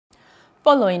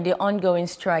Following the ongoing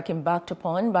strike embarked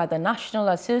upon by the National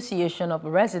Association of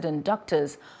Resident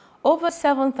Doctors, over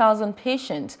 7,000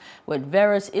 patients with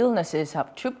various illnesses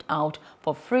have trooped out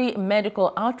for free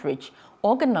medical outreach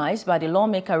organized by the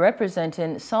Lawmaker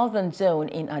representing Southern Zone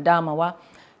in Adamawa.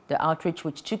 The outreach,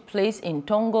 which took place in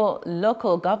Tongo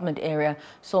local government area,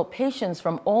 saw patients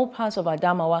from all parts of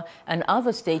Adamawa and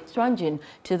other states trudging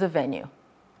to the venue.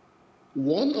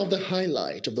 One of the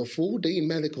highlights of the 4-day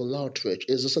medical outreach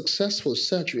is the successful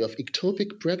surgery of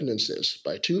ectopic pregnancies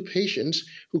by 2 patients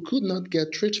who could not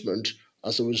get treatment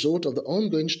as a result of the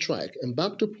ongoing strike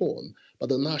embarked upon by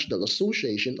the National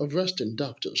Association of Resident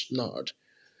Doctors, Nard.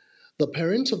 The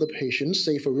parents of the patients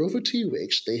say for over 2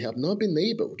 weeks they have not been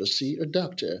able to see a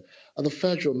doctor at the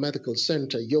Federal Medical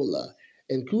Center, Yola,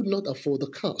 and could not afford the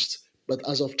cost, but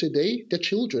as of today, their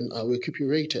children are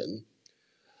recuperating.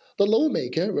 The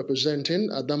Lawmaker representing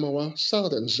Adamawa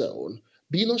Southern Zone,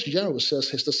 Binos Yaro, says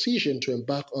his decision to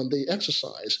embark on the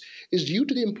exercise is due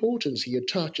to the importance he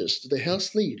attaches to the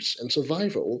health needs and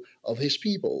survival of his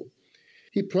people.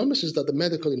 He promises that the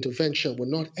medical intervention will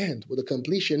not end with the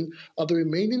completion of the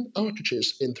remaining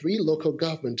outreaches in 3 local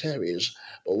government areas,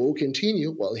 but will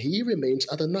continue while he remains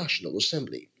at the National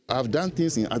Assembly. I've done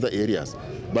things in other areas,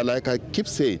 but like I keep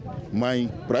saying, my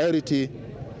priority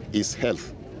is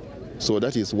health. So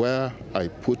that is where I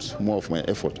put more of my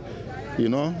effort. You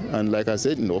know, and like I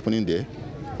said in the opening day,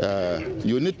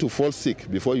 you need to fall sick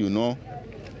before you know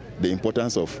the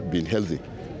importance of being healthy.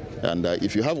 And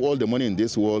if you have all the money in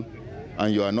this world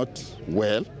and you are not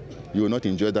well, you will not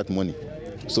enjoy that money.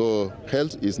 So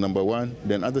health is number 1,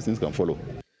 then other things can follow.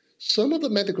 Some of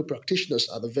the medical practitioners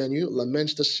at the venue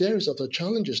lament the series of the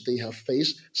challenges they have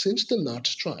faced since the Nard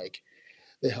strike.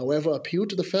 They, however, appeal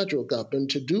to the federal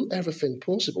government to do everything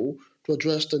possible to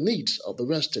address the needs of the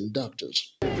resident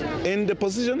doctors. In the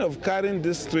position of carrying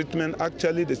this treatment,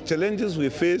 actually the challenges we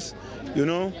face, you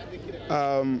know,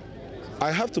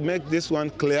 I have to make this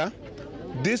one clear.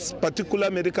 This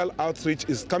particular medical outreach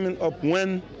is coming up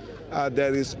when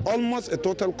there is almost a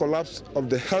total collapse of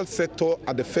the health sector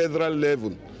at the federal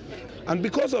level. And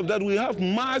because of that, we have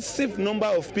massive number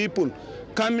of people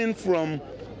coming from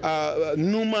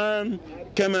Numan,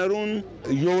 Cameroon,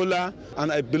 Yola,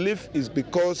 and I believe it's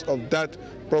because of that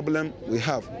problem we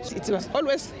have. It was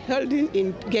always held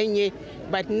in Kenya,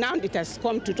 but now it has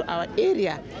come to our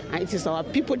area, and it is our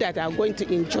people that are going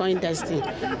to enjoy this thing.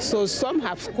 So some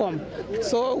have come.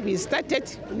 So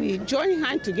we joined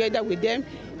hands together with them.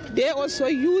 They also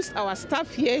used our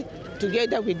staff here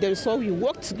together with them, so we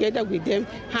worked together with them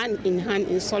hand in hand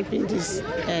in solving this,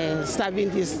 serving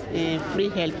this free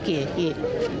health care here.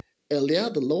 Earlier,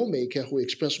 the Lawmaker, who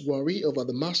expressed worry over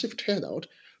the massive turnout,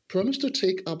 promised to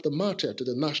take up the matter to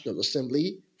the National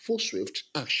Assembly for swift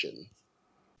action.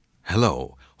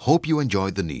 Hello, hope you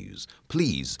enjoyed the news.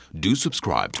 Please do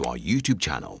subscribe to our YouTube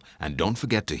channel and don't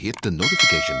forget to hit the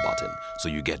notification button so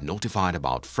you get notified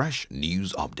about fresh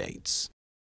news updates.